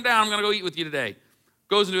 Zacchaeus, come down, I'm going to go eat with you today.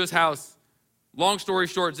 Goes into his house. Long story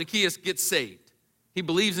short, Zacchaeus gets saved. He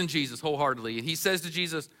believes in Jesus wholeheartedly, and he says to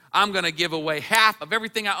Jesus, I'm going to give away half of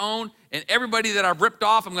everything I own, and everybody that I've ripped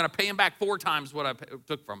off, I'm going to pay him back 4 times what I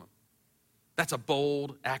took from him. That's a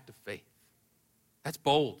bold act of faith. That's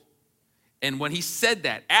bold. And when he said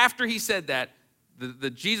that, after he said that, the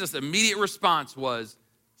Jesus' immediate response was,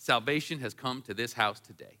 salvation has come to this house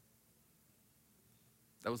today.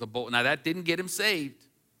 That was a bold. Now that didn't get him saved,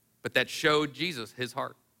 but that showed Jesus his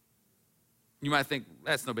heart. You might think,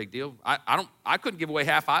 that's no big deal. I couldn't give away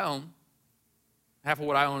half I own. Half of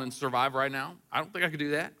what I own and survive right now. I don't think I could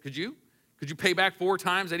do that. Could you? Could you pay back 4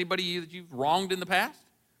 times anybody that you've wronged in the past?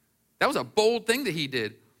 That was a bold thing that he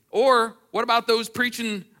did. Or what about those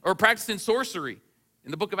preaching or practicing sorcery?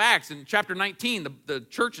 In the book of Acts, in chapter 19, the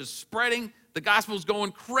church is spreading. The gospel is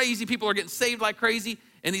going crazy. People are getting saved like crazy.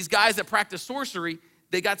 And these guys that practice sorcery,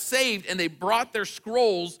 they got saved and they brought their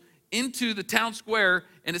scrolls into the town square.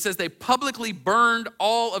 And it says they publicly burned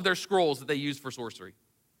all of their scrolls that they used for sorcery.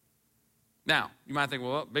 Now, you might think,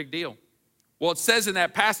 well, big deal. Well, it says in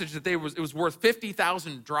that passage that it was worth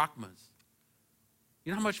 50,000 drachmas.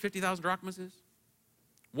 You know how much 50,000 drachmas is?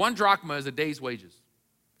 1 drachma is a day's wages.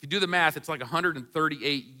 If you do the math, it's like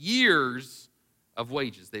 138 years of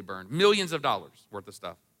wages they burned. Millions of dollars worth of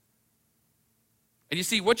stuff. And you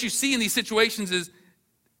see, what you see in these situations is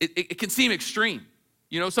it can seem extreme.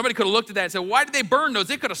 You know, somebody could have looked at that and said, why did they burn those?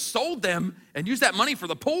 They could have sold them and used that money for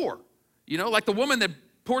the poor. You know, like the woman that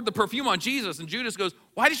poured the perfume on Jesus, and Judas goes,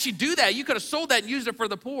 why did she do that? You could have sold that and used it for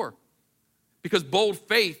the poor. Because bold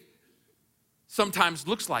faith sometimes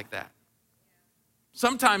looks like that.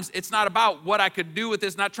 Sometimes it's not about what I could do with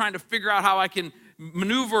this, not trying to figure out how I can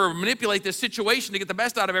maneuver or manipulate this situation to get the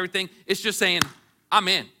best out of everything. It's just saying, I'm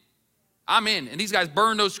in. I'm in. And these guys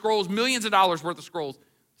burned those scrolls, millions of dollars worth of scrolls.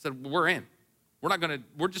 Said, we're in.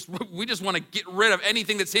 We just want to get rid of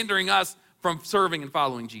anything that's hindering us from serving and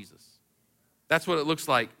following Jesus. That's what it looks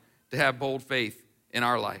like to have bold faith in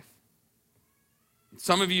our life.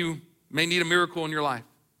 Some of you may need a miracle in your life.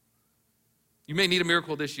 You may need a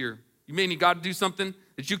miracle this year. You may need God to do something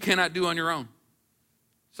that you cannot do on your own.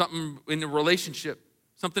 Something in a relationship,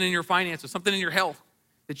 something in your finances, something in your health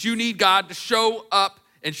that you need God to show up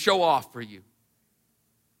and show off for you.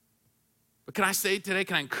 But can I say today,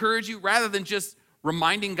 can I encourage you, rather than just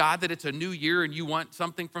reminding God that it's a new year and you want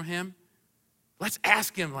something from him, let's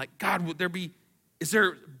ask him, like, God, is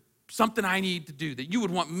there something I need to do that you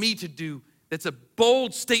would want me to do that's a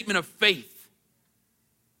bold statement of faith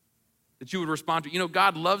that you would respond to? You know,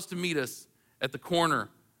 God loves to meet us at the corner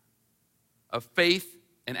of faith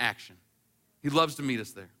and action. He loves to meet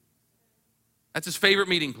us there. That's his favorite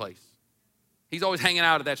meeting place. He's always hanging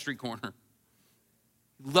out at that street corner.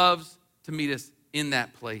 He loves to meet us in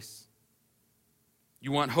that place.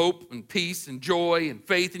 You want hope and peace and joy and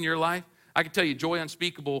faith in your life? I can tell you, joy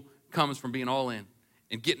unspeakable comes from being all in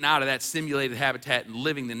and getting out of that simulated habitat and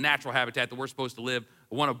living the natural habitat that we're supposed to live,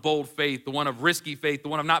 the one of bold faith, the one of risky faith, the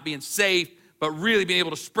one of not being safe, but really being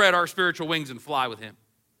able to spread our spiritual wings and fly with him.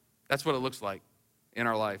 That's what it looks like in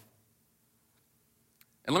our life.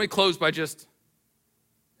 And let me close by just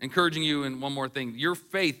encouraging you in one more thing. Your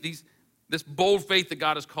faith, this bold faith that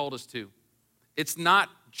God has called us to, it's not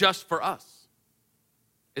just for us.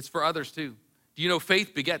 It's for others too. Do you know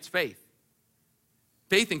faith begets faith?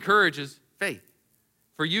 Faith encourages faith.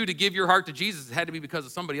 For you to give your heart to Jesus, it had to be because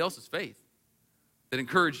of somebody else's faith that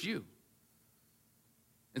encouraged you.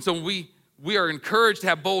 And so we are encouraged to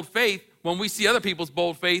have bold faith when we see other people's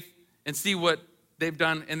bold faith and see what they've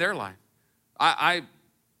done in their life.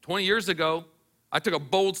 20 years ago, I took a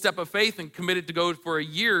bold step of faith and committed to go for a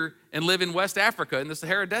year and live in West Africa in the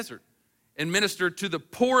Sahara Desert and minister to the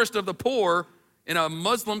poorest of the poor in a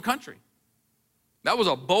Muslim country. That was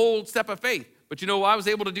a bold step of faith. But you know why I was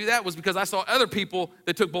able to do that? Was because I saw other people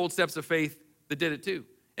that took bold steps of faith that did it too.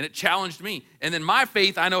 And it challenged me. And then my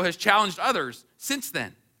faith, I know, has challenged others since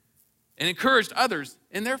then and encouraged others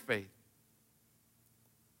in their faith.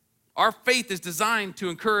 Our faith is designed to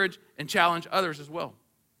encourage and challenge others as well.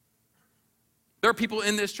 There are people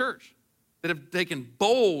in this church that have taken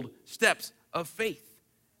bold steps of faith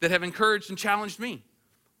that have encouraged and challenged me.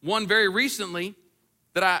 One very recently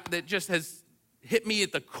that just has hit me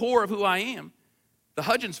at the core of who I am. The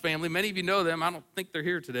Hudgens family, many of you know them. I don't think they're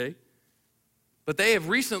here today. But they have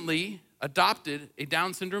recently adopted a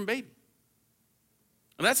Down syndrome baby.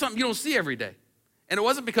 And that's something you don't see every day. And it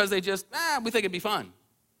wasn't because they just, we think it'd be fun.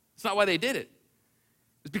 It's not why they did it.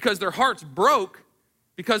 It's because their hearts broke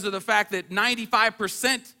because of the fact that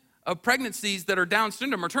 95% of pregnancies that are Down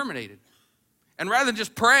syndrome are terminated. And rather than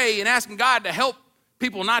just pray and asking God to help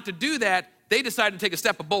people not to do that, they decided to take a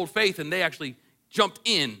step of bold faith and they actually jumped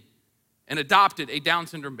in and adopted a Down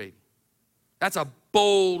syndrome baby. That's a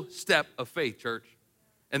bold step of faith, church.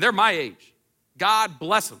 And they're my age. God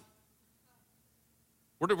bless them.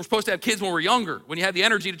 We're supposed to have kids when we're younger, when you have the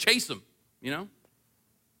energy to chase them, you know?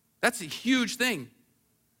 That's a huge thing.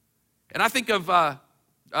 And I think of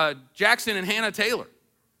Jackson and Hannah Taylor,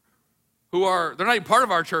 they're not even part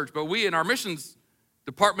of our church, but we in our missions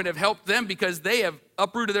department have helped them because they have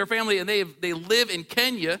uprooted their family and they live in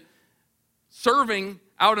Kenya, serving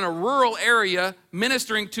out in a rural area,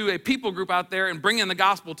 ministering to a people group out there and bringing the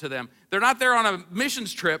gospel to them. They're not there on a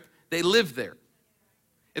missions trip, they live there.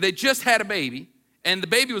 And they just had a baby, and the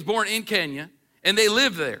baby was born in Kenya, and they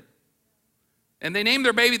live there. And they named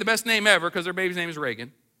their baby the best name ever because their baby's name is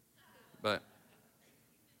Reagan. But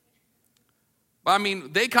I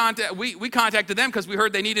mean, we contacted them because we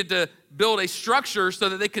heard they needed to build a structure so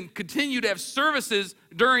that they can continue to have services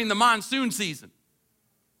during the monsoon season.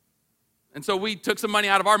 And so we took some money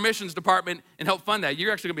out of our missions department and helped fund that.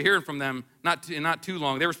 You're actually going to be hearing from them not too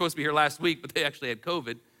long. They were supposed to be here last week, but they actually had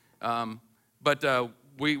COVID.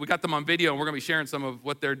 We got them on video, and we're going to be sharing some of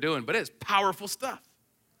what they're doing. But it's powerful stuff.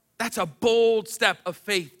 That's a bold step of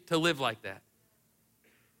faith to live like that.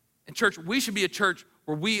 And church, we should be a church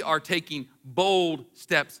where we are taking bold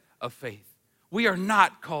steps of faith. We are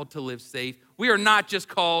not called to live safe. We are not just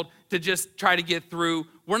called to just try to get through.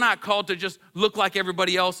 We're not called to just look like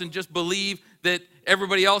everybody else and just believe that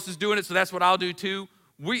everybody else is doing it, so that's what I'll do too.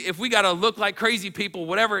 If we got to look like crazy people,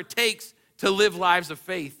 whatever it takes to live lives of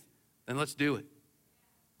faith, then let's do it.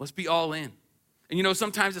 Let's be all in. And you know,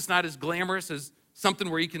 sometimes it's not as glamorous as something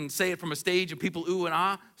where you can say it from a stage and people ooh and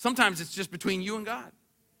ah. Sometimes it's just between you and God.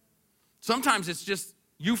 Sometimes it's just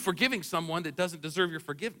you forgiving someone that doesn't deserve your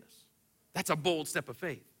forgiveness. That's a bold step of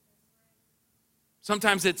faith.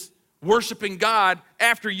 Sometimes it's worshiping God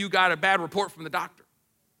after you got a bad report from the doctor.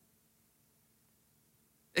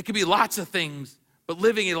 It could be lots of things, but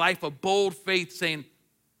living a life of bold faith, saying,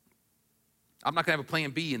 I'm not going to have a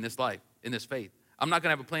plan B in this life, in this faith. I'm not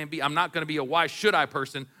going to have a plan B. I'm not going to be a why should I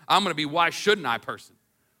person. I'm going to be why shouldn't I person.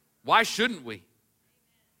 Why shouldn't we?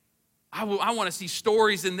 I want to see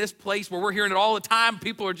stories in this place where we're hearing it all the time.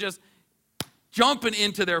 People are just jumping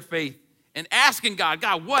into their faith and asking God,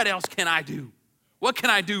 what else can I do? What can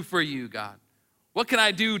I do for you, God? What can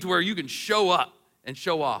I do to where you can show up and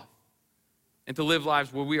show off and to live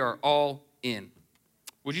lives where we are all in?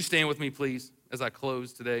 Would you stand with me, please, as I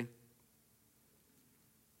close today?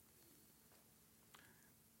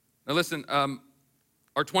 Now listen,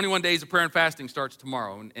 our 21 days of prayer and fasting starts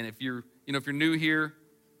tomorrow. And if you're new here,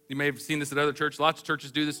 you may have seen this at other churches. Lots of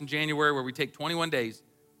churches do this in January where we take 21 days,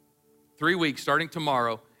 3 weeks starting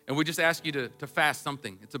tomorrow, and we just ask you to fast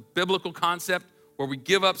something. It's a biblical concept where we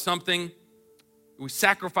give up something, we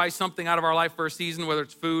sacrifice something out of our life for a season, whether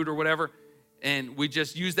it's food or whatever, and we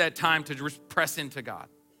just use that time to just press into God.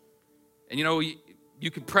 And you know,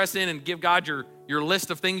 you can press in and give God your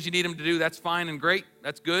list of things you need him to do. That's fine and great.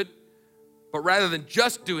 That's good. But rather than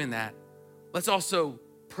just doing that, let's also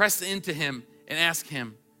press into him and ask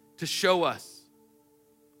him to show us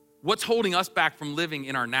what's holding us back from living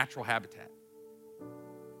in our natural habitat.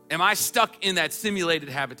 Am I stuck in that simulated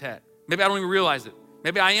habitat? Maybe I don't even realize it.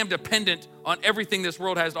 Maybe I am dependent on everything this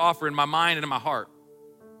world has to offer in my mind and in my heart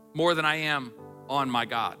more than I am on my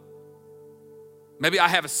God. Maybe I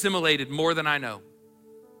have assimilated more than I know.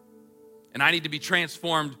 And I need to be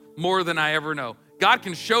transformed more than I ever know. God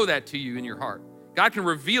can show that to you in your heart. God can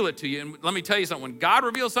reveal it to you. And let me tell you something. When God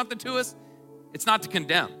reveals something to us, it's not to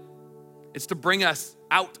condemn. It's to bring us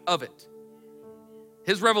out of it.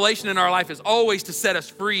 His revelation in our life is always to set us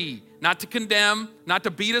free, not to condemn, not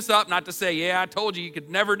to beat us up, not to say, yeah, I told you could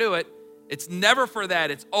never do it. It's never for that.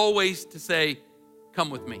 It's always to say, come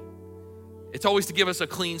with me. It's always to give us a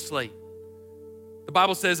clean slate. The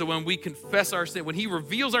Bible says that when we confess our sin, when he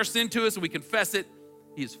reveals our sin to us and we confess it,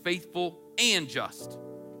 he is faithful and just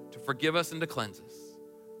to forgive us and to cleanse us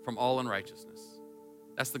from all unrighteousness.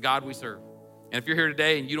 That's the God we serve. And if you're here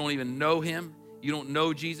today and you don't even know him, you don't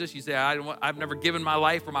know Jesus, you say, I've never given my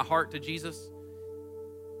life or my heart to Jesus.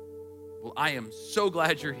 Well, I am so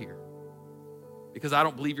glad you're here, because I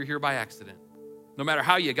don't believe you're here by accident. No matter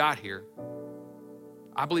how you got here,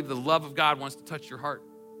 I believe the love of God wants to touch your heart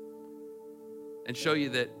and show you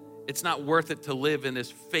that it's not worth it to live in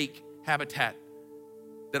this fake habitat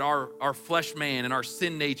that our flesh man and our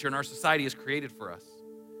sin nature and our society has created for us.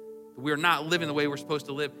 We are not living the way we're supposed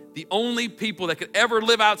to live. The only people that could ever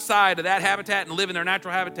live outside of that habitat and live in their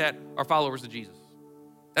natural habitat are followers of Jesus.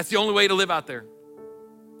 That's the only way to live out there.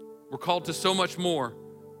 We're called to so much more,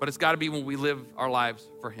 but it's got to be when we live our lives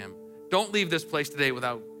for him. Don't leave this place today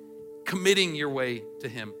without committing your way to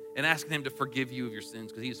him and asking him to forgive you of your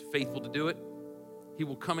sins, because he is faithful to do it. He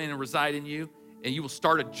will come in and reside in you, and you will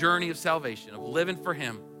start a journey of salvation, of living for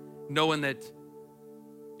him, knowing that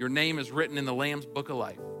your name is written in the Lamb's book of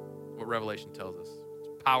life, what Revelation tells us.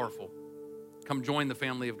 It's powerful. Come join the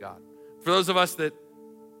family of God. For those of us that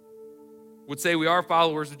would say we are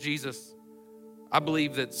followers of Jesus, I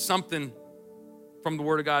believe that something from the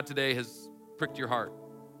Word of God today has pricked your heart,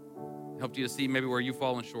 helped you to see maybe where you've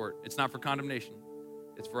fallen short. It's not for condemnation.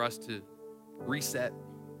 It's for us to reset.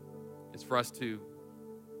 It's for us to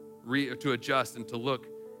adjust and to look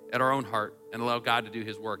at our own heart and allow God to do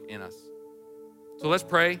his work in us. So let's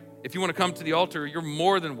pray. If you want to come to the altar, you're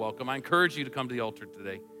more than welcome. I encourage you to come to the altar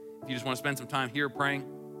today. If you just want to spend some time here praying.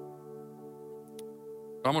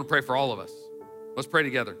 But I'm going to pray for all of us. Let's pray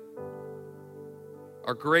together.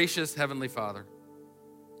 Our gracious Heavenly Father,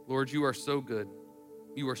 Lord, you are so good.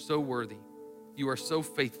 You are so worthy. You are so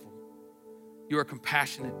faithful. You are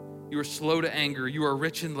compassionate. You are slow to anger. You are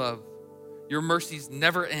rich in love. Your mercies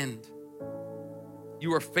never end.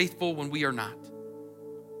 You are faithful when we are not.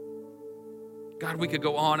 God, we could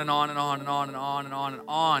go on and on and on and on and on and on and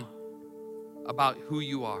on about who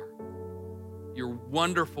you are, your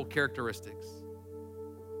wonderful characteristics.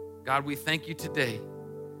 God, we thank you today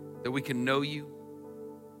that we can know you,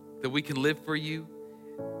 that we can live for you,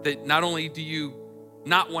 that not only do you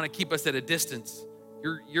not want to keep us at a distance,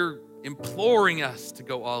 you're imploring us to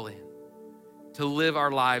go all in, to live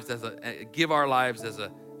our lives give our lives as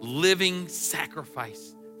a living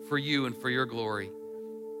sacrifice for you and for your glory.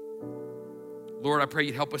 Lord, I pray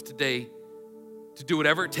you'd help us today to do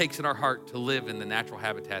whatever it takes in our heart to live in the natural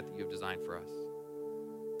habitat that you have designed for us.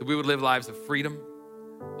 That we would live lives of freedom,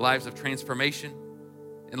 lives of transformation,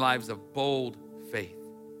 and lives of bold faith.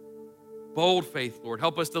 Bold faith, Lord.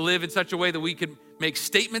 Help us to live in such a way that we can make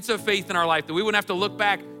statements of faith in our life, that we wouldn't have to look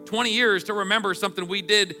back 20 years to remember something we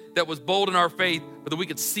did that was bold in our faith, but that we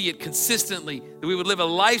could see it consistently, that we would live a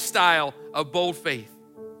lifestyle of bold faith.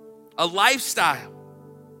 A lifestyle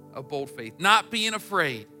of bold faith, not being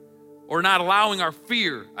afraid or not allowing our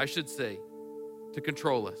fear, I should say, to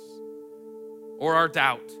control us or our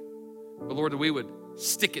doubt. But Lord, that we would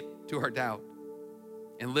stick it to our doubt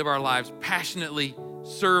and live our lives passionately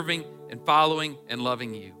serving and following and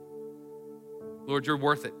loving you. Lord, you're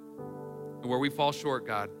worth it. And where we fall short,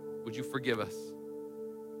 God, would you forgive us?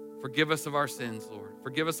 Forgive us of our sins, Lord.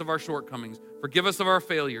 Forgive us of our shortcomings. Forgive us of our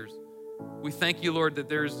failures. We thank you, Lord, that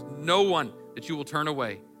there's no one that you will turn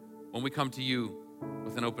away when we come to you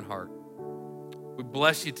with an open heart. We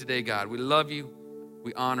bless you today, God. We love you.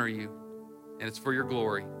 We honor you. And it's for your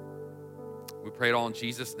glory. We pray it all in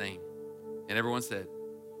Jesus' name. And everyone said,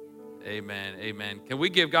 amen, amen. Can we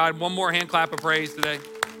give God one more hand clap of praise today?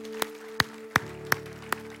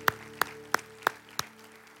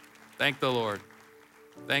 Thank the Lord.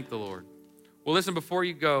 Thank the Lord. Well, listen, before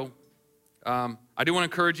you go, I do want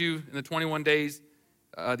to encourage you in the 21 days,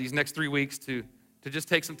 these next 3 weeks, to just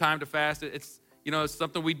take some time to fast. It's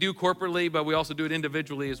something we do corporately, but we also do it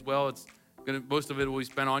individually as well. Most of it will be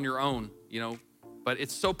spent on your own, but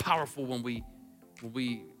it's so powerful when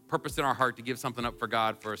we purpose in our heart to give something up for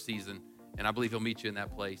God for a season, and I believe he'll meet you in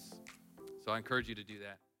that place. So I encourage you to do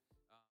that.